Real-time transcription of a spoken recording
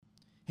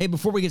Hey,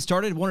 before we get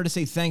started, I wanted to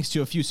say thanks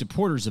to a few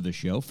supporters of the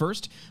show.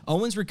 First,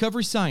 Owens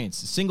Recovery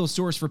Science, a single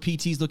source for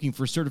PTs looking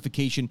for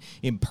certification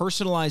in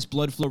personalized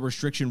blood flow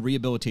restriction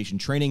rehabilitation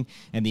training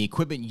and the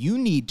equipment you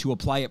need to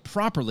apply it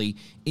properly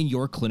in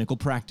your clinical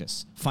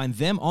practice. Find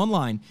them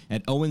online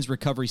at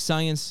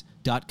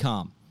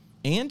owensrecoveryscience.com.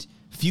 And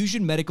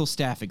Fusion Medical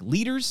Staffing,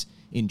 leaders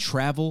in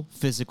travel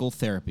physical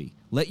therapy.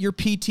 Let your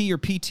PT or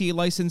PTA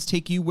license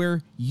take you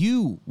where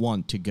you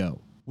want to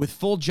go. With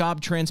full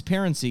job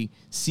transparency,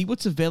 see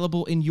what's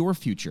available in your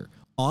future.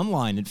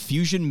 Online at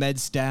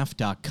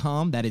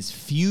fusionmedstaff.com. That is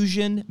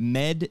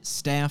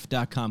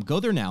fusionmedstaff.com. Go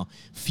there now,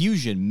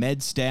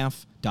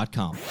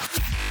 fusionmedstaff.com.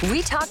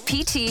 We talk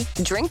PT,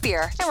 drink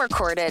beer, and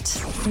record it.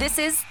 This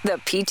is the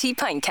PT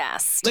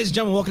Pintcast. Ladies and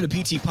gentlemen, welcome to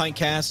PT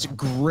Pintcast.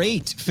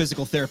 Great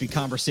physical therapy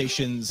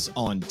conversations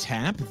on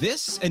tap.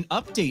 This, an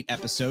update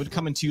episode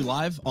coming to you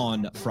live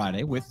on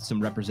Friday with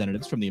some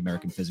representatives from the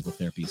American Physical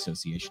Therapy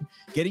Association,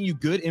 getting you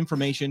good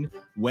information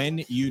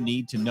when you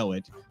need to know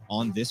it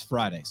on this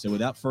Friday. So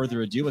without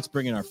further ado, let's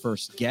bring in our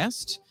first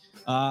guest.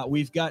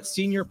 We've got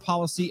Senior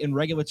Policy and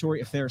Regulatory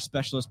Affairs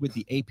Specialist with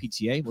the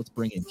APTA. Let's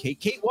bring in Kate.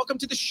 Kate, welcome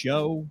to the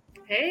show.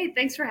 Hey,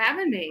 thanks for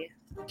having me.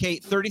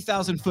 Kate,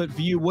 30,000-foot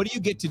view. What do you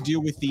get to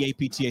do with the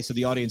APTA so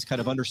the audience kind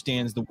of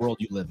understands the world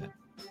you live in?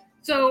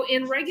 So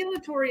in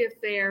regulatory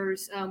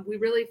affairs, we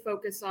really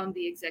focus on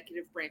the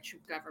executive branch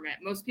of government.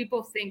 Most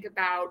people think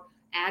about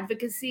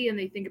advocacy and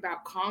they think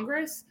about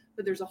Congress,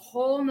 but there's a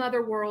whole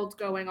nother world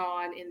going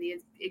on in the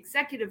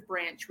executive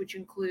branch, which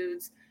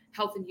includes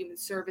Health and Human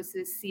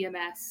Services,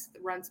 CMS,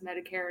 that runs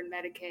Medicare and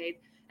Medicaid,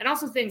 and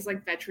also things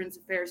like Veterans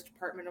Affairs,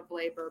 Department of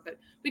Labor. But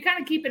we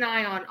kind of keep an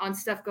eye on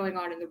stuff going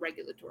on in the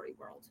regulatory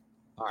world.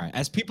 All right.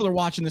 As people are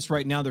watching this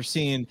right now, they're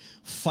seeing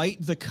fight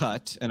the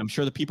cut. And I'm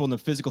sure the people in the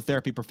physical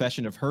therapy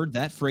profession have heard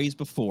that phrase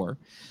before.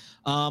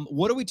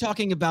 What are we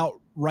talking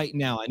about right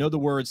now? I know the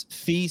words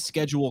fee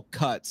schedule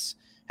cuts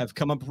have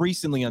come up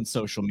recently on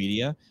social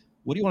media.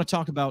 What do you want to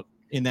talk about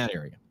in that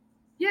area?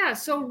 Yeah,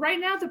 so right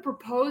now the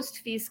proposed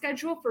fee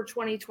schedule for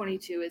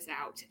 2022 is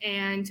out,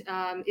 and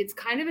it's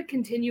kind of a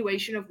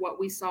continuation of what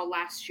we saw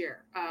last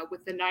year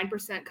with the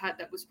 9% cut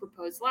that was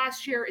proposed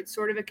last year. It's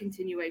sort of a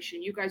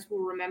continuation. You guys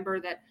will remember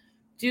that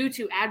due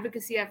to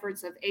advocacy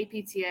efforts of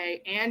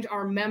APTA and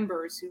our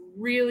members who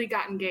really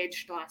got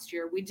engaged last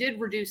year, we did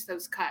reduce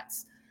those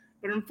cuts.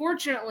 But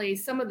unfortunately,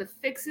 some of the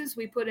fixes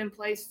we put in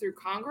place through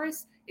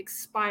Congress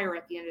expire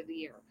at the end of the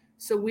year.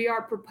 So we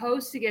are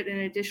proposed to get an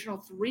additional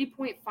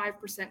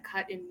 3.5%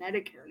 cut in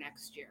Medicare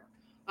next year,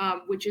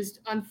 which is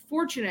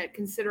unfortunate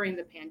considering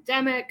the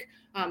pandemic.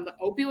 The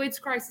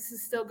opioids crisis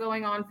is still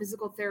going on.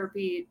 Physical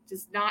therapy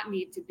does not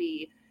need to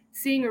be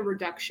seeing a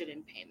reduction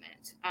in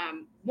payment.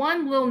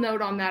 One little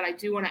note on that I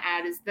do want to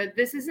add is that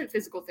this isn't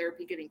physical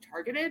therapy getting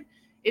targeted.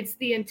 It's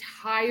the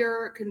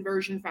entire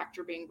conversion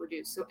factor being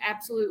reduced. So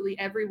absolutely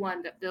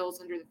everyone that bills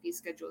under the fee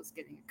schedule is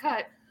getting a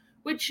cut,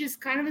 which is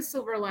kind of a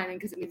silver lining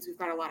because it means we've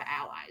got a lot of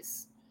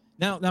allies.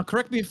 Now,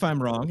 correct me if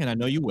I'm wrong, and I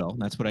know you will,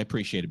 and that's what I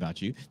appreciate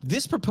about you.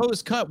 This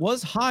proposed cut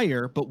was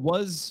higher, but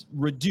was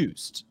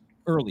reduced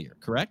earlier,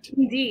 correct?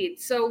 Indeed.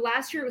 So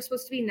last year it was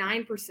supposed to be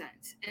 9%.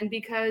 And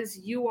because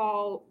you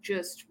all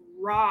just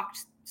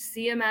rocked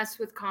CMS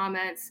with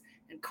comments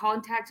and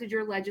contacted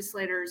your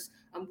legislators,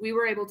 we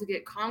were able to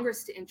get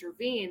Congress to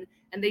intervene,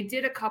 and they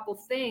did a couple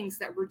things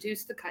that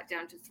reduced the cut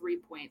down to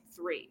 3.3.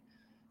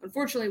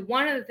 Unfortunately,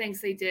 one of the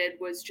things they did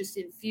was just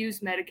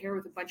infuse Medicare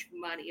with a bunch of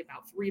money,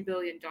 about $3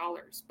 billion,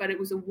 but it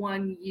was a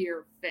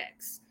 1-year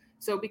fix.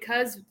 So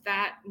because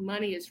that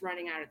money is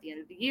running out at the end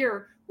of the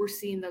year, we're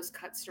seeing those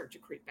cuts start to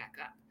creep back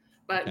up.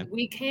 But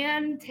we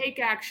can take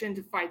action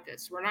to fight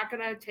this. We're not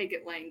going to take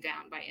it laying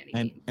down by any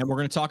means. And we're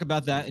going to talk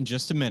about that in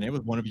just a minute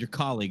with one of your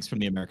colleagues from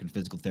the American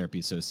Physical Therapy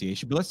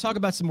Association. But let's talk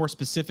about some more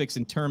specifics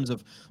in terms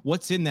of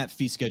what's in that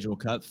fee schedule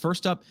cut.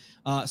 First up,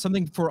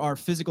 something for our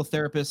physical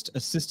therapist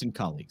assistant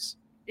colleagues.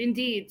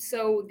 Indeed.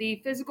 So the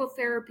physical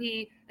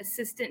therapy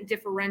assistant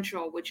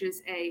differential, which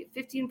is a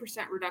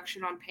 15%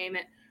 reduction on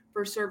payment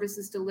for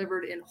services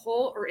delivered in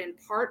whole or in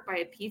part by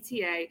a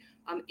PTA,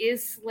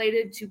 is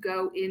slated to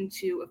go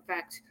into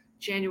effect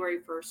January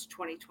 1st,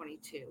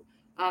 2022.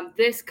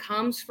 This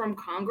comes from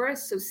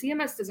Congress, so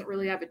CMS doesn't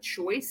really have a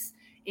choice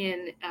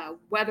in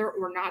whether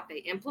or not they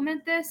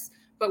implement this,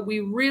 but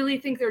we really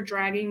think they're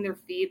dragging their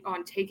feet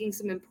on taking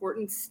some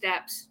important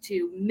steps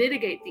to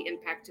mitigate the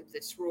impact of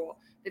this rule.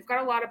 They've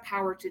got a lot of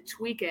power to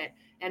tweak it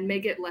and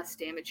make it less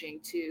damaging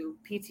to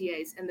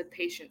PTAs and the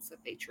patients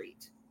that they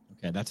treat.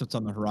 Okay, that's what's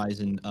on the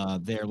horizon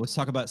there. Let's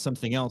talk about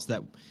something else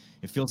that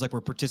it feels like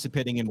we're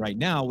participating in right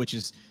now, which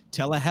is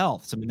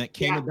telehealth, something that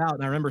came about.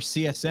 And I remember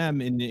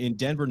CSM in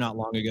Denver not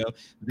long ago,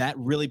 that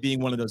really being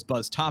one of those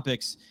buzz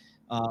topics.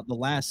 The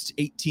last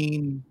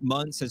 18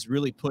 months has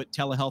really put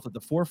telehealth at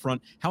the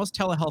forefront. How is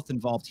telehealth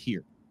involved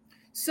here?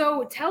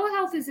 So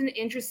telehealth is an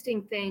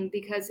interesting thing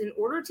because in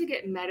order to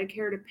get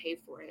Medicare to pay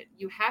for it,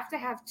 you have to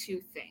have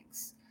two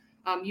things.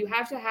 You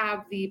have to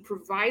have the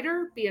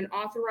provider be an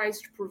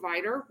authorized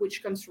provider,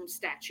 which comes from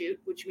statute,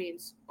 which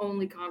means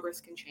only Congress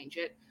can change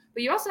it.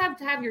 but you also have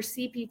to have your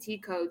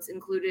CPT codes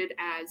included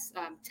as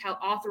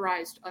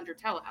authorized under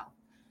telehealth.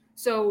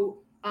 So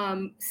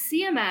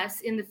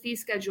CMS in the fee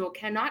schedule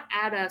cannot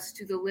add us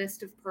to the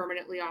list of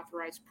permanently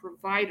authorized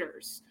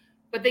providers,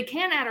 but they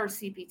can add our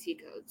CPT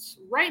codes.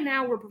 Right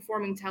now, we're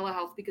performing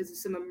telehealth because of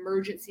some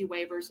emergency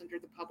waivers under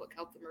the public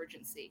health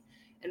emergency.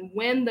 And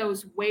when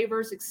those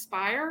waivers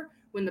expire,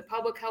 when the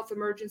public health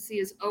emergency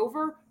is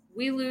over,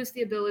 we lose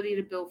the ability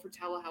to bill for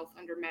telehealth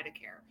under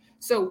Medicare.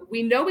 So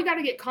we know we got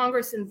to get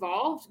Congress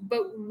involved,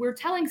 but we're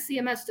telling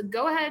CMS to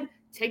go ahead,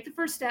 take the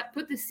first step,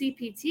 put the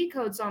CPT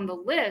codes on the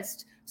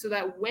list so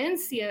that when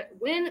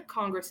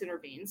Congress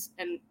intervenes,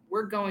 and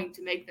we're going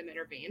to make them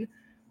intervene,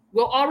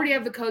 we'll already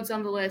have the codes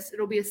on the list.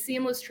 It'll be a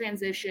seamless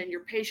transition.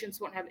 Your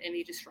patients won't have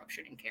any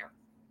disruption in care.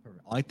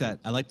 I like that.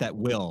 I like that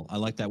will. I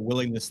like that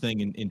willing this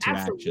thing into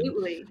action.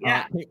 Absolutely.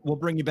 Yeah. We'll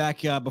bring you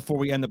back before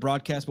we end the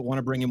broadcast, but want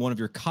to bring in one of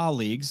your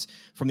colleagues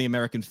from the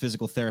American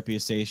Physical Therapy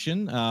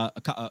Association, Laura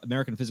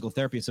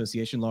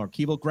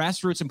Keeble,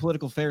 grassroots and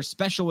political affairs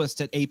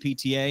specialist at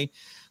APTA.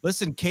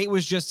 Listen, Kate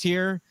was just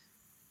here.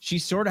 She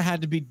sort of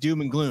had to be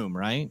doom and gloom,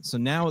 right? So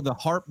now the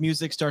harp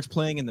music starts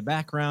playing in the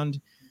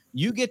background.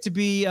 You get to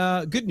be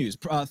good news,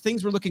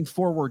 things we're looking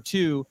forward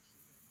to,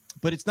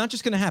 but it's not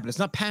just going to happen. It's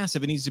not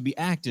passive. It needs to be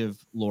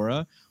active,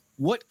 Laura.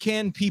 What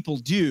can people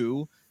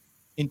do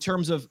in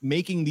terms of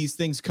making these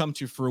things come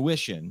to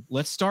fruition?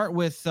 Let's start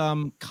with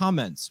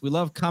comments. We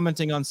love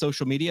commenting on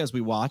social media as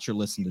we watch or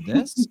listen to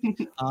this.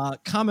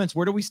 Comments,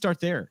 where do we start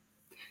there?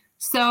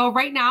 So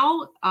right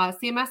now,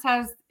 CMS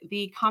has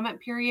the comment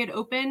period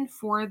open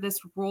for this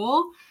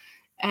rule,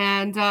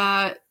 and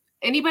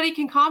anybody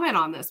can comment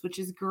on this, which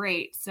is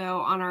great. So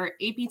on our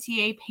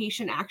APTA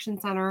Patient Action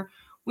Center,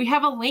 we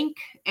have a link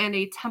and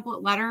a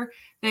template letter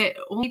that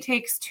only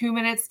takes 2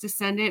 minutes to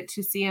send it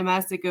to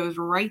CMS. It goes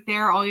right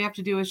there. All you have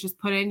to do is just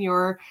put in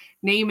your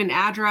name and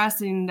address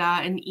and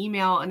an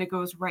email, and it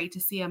goes right to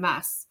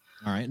CMS.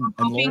 All right. I'm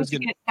hoping to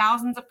get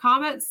thousands of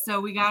comments,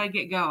 so we got to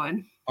get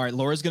going. All right.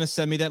 Laura's going to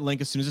send me that link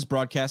as soon as this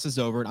broadcast is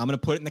over, and I'm going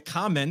to put it in the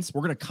comments.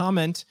 We're going to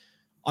comment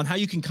on how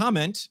you can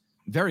comment.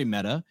 Very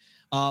meta.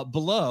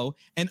 Below.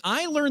 And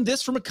I learned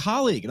this from a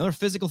colleague, another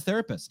physical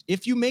therapist.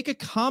 If you make a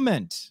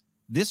comment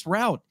this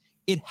route,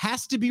 it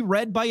has to be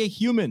read by a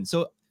human.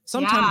 So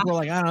sometimes we're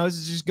like, I don't know, this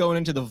is just going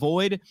into the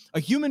void. A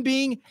human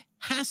being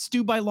has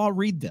to, by law,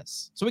 read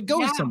this. So it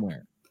goes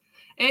somewhere.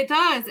 It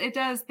does. It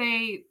does.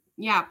 They,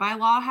 by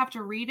law have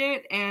to read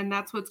it. And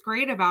that's what's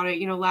great about it.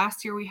 You know,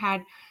 last year we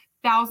had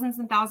thousands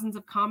and thousands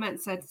of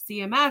comments at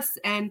CMS.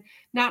 And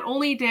not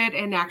only did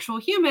an actual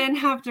human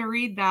have to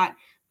read that,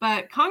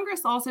 but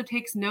Congress also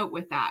takes note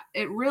with that.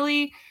 It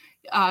really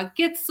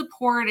gets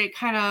support. It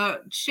kind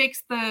of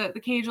shakes the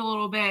cage a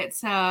little bit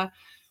to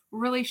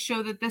really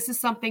show that this is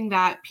something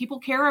that people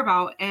care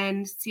about,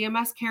 and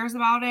CMS cares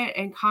about it,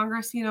 and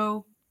Congress, you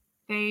know,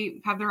 they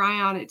have their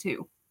eye on it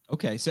too.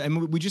 Okay, so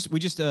and we just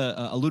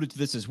alluded to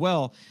this as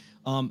well.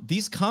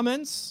 These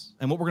comments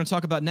and what we're going to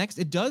talk about next,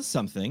 it does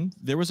something.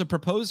 There was a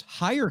proposed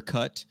higher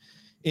cut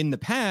in the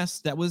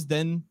past that was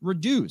then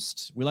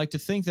reduced. We like to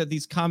think that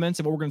these comments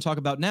and what we're going to talk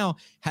about now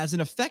has an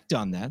effect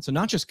on that. So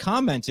not just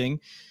commenting,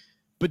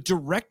 but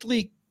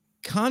directly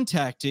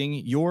contacting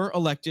your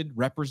elected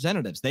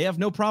representatives. They have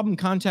no problem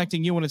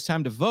contacting you when it's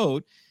time to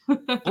vote.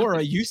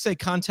 Laura, you say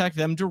contact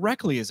them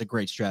directly is a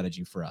great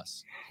strategy for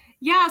us.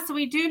 Yeah, so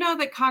we do know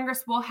that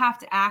Congress will have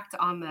to act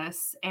on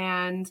this,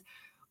 and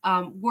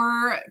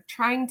we're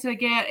trying to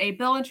get a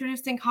bill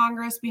introduced in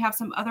Congress. We have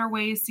some other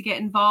ways to get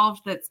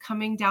involved that's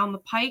coming down the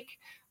pike,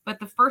 but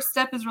the first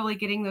step is really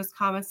getting those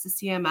comments to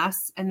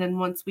CMS, and then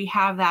once we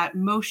have that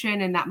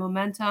motion and that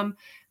momentum,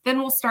 then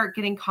we'll start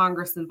getting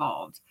Congress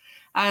involved.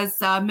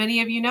 As many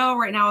of you know,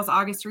 right now is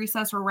August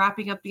recess. We're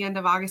wrapping up the end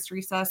of August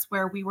recess,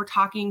 where we were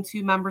talking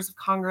to members of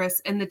Congress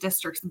in the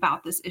districts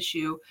about this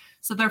issue.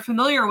 So they're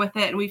familiar with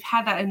it, and we've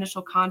had that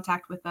initial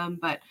contact with them.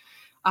 But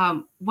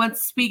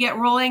once we get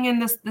rolling in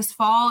this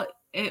fall,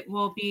 it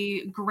will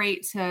be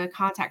great to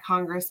contact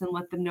Congress and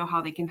let them know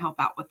how they can help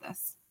out with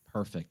this.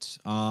 Perfect.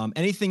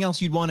 Anything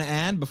else you'd want to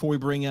add before we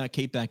bring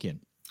Kate back in?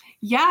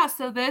 Yeah,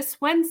 so this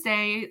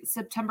Wednesday,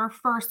 September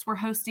 1st, we're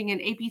hosting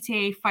an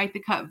APTA Fight the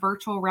Cut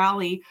virtual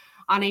rally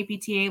on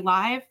APTA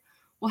Live.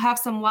 We'll have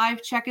some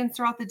live check-ins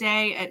throughout the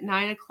day at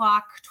 9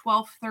 o'clock,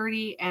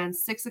 12:30, and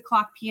 6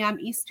 o'clock p.m.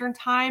 Eastern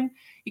Time.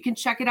 You can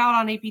check it out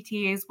on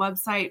APTA's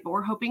website, but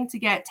we're hoping to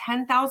get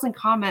 10,000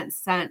 comments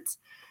sent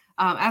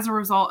as a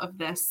result of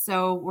this.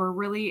 So we're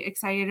really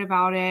excited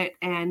about it,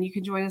 and you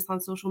can join us on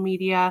social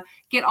media.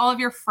 Get all of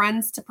your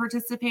friends to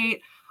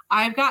participate.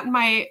 I've gotten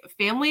my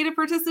family to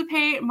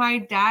participate. My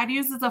dad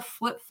uses a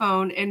flip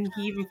phone, and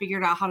he even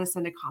figured out how to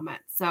send a comment.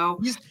 So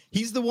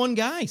he's the one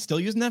guy still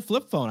using that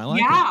flip phone. I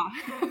like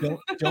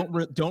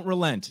it. Don't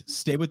relent.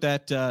 Stay with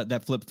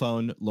that flip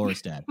phone,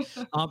 Laura's dad.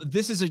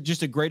 This is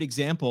just a great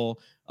example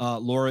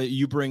Laura,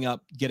 you bring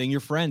up getting your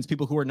friends,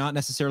 people who are not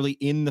necessarily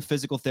in the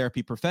physical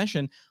therapy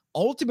profession.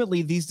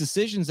 Ultimately, these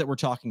decisions that we're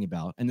talking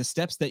about and the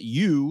steps that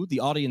you, the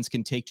audience,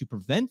 can take to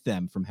prevent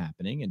them from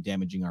happening and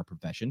damaging our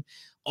profession,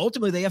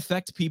 ultimately, they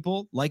affect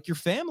people like your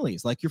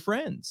families, like your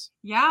friends.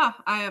 Yeah,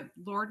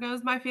 Lord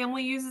knows my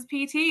family uses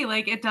PT.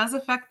 Like, it does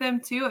affect them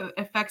too. It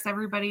affects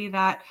everybody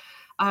that,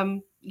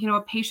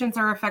 patients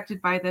are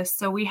affected by this.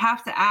 So we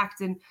have to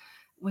act. And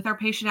with our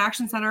Patient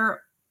Action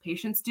Center,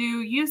 patients do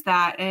use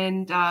that.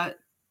 And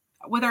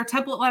with our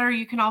template letter,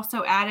 you can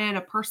also add in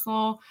a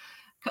personal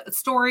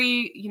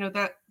story.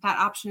 That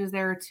option is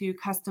there to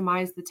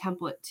customize the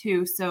template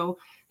too. So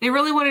they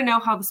really want to know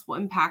how this will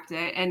impact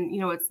it. And,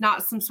 it's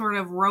not some sort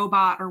of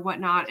robot or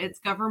whatnot. It's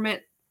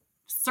government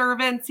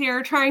servants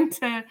here trying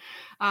to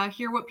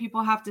hear what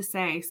people have to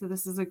say. So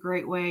this is a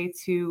great way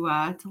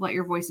to let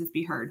your voices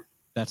be heard.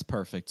 That's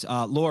perfect.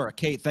 Laura,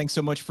 Kate, thanks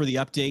so much for the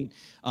update.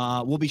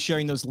 We'll be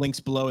sharing those links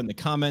below in the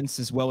comments,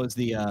 as well as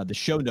the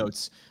show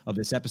notes of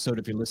this episode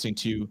if you're listening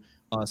to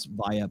us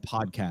via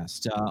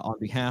podcast. On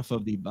behalf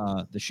of the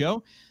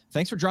show,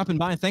 thanks for dropping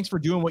by, and thanks for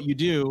doing what you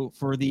do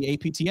for the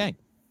APTA.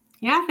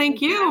 Yeah,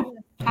 thank you.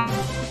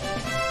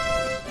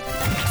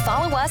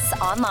 Follow us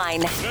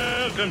online.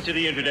 Welcome to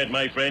the internet,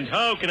 my friend.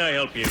 How can I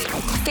help you?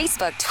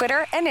 Facebook,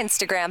 Twitter, and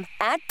Instagram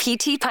at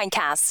PT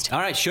Pintcast. All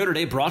right, show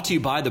today brought to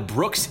you by the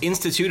Brooks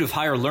Institute of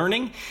Higher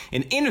Learning,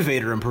 an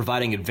innovator in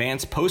providing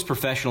advanced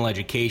post-professional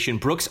education.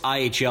 Brooks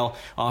IHL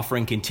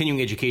offering continuing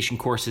education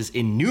courses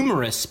in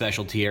numerous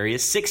specialty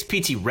areas, 6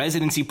 PT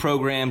residency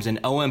programs,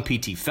 and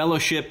OMPT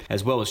fellowship,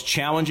 as well as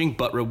challenging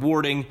but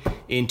rewarding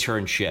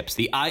internships.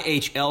 The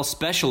IHL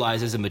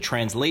specializes in the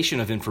translation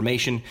of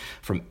information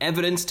from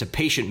evidence to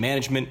patient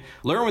management.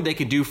 Learn what they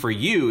can do for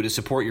you to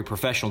support your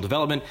professional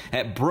development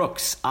at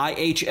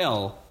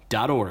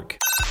brooksihl.org.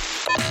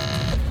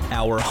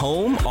 Our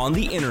home on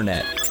the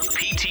internet.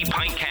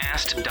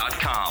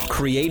 PTPintcast.com.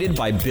 Created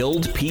by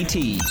Build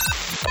PT.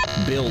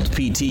 Build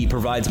PT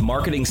provides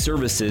marketing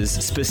services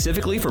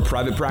specifically for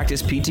private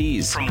practice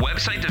PTs. From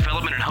website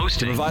development and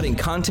hosting to providing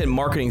content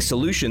marketing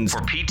solutions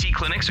for PT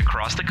clinics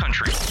across the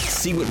country.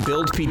 See what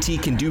Build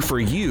PT can do for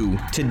you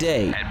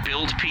today at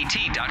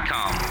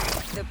buildpt.com.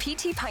 The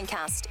PT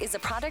Pintcast is a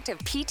product of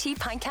PT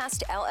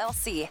Pintcast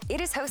LLC.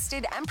 It is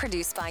hosted and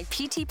produced by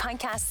PT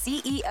Pintcast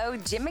CEO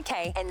Jim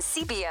McKay and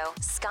CBO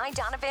Sky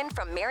Donovan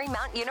from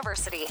Marymount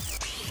University.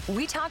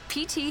 We talk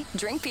PT,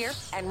 drink beer,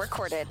 and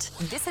record it.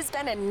 This has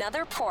been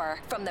another pour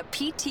from the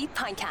PT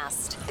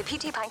Pintcast. The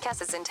PT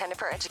Pintcast is intended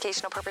for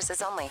educational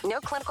purposes only.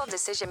 No clinical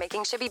decision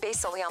making should be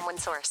based solely on one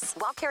source.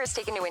 While care is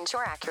taken to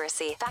ensure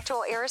accuracy,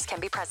 factual errors can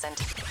be present.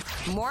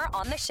 More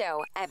on the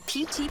show at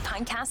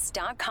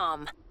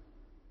ptpintcast.com.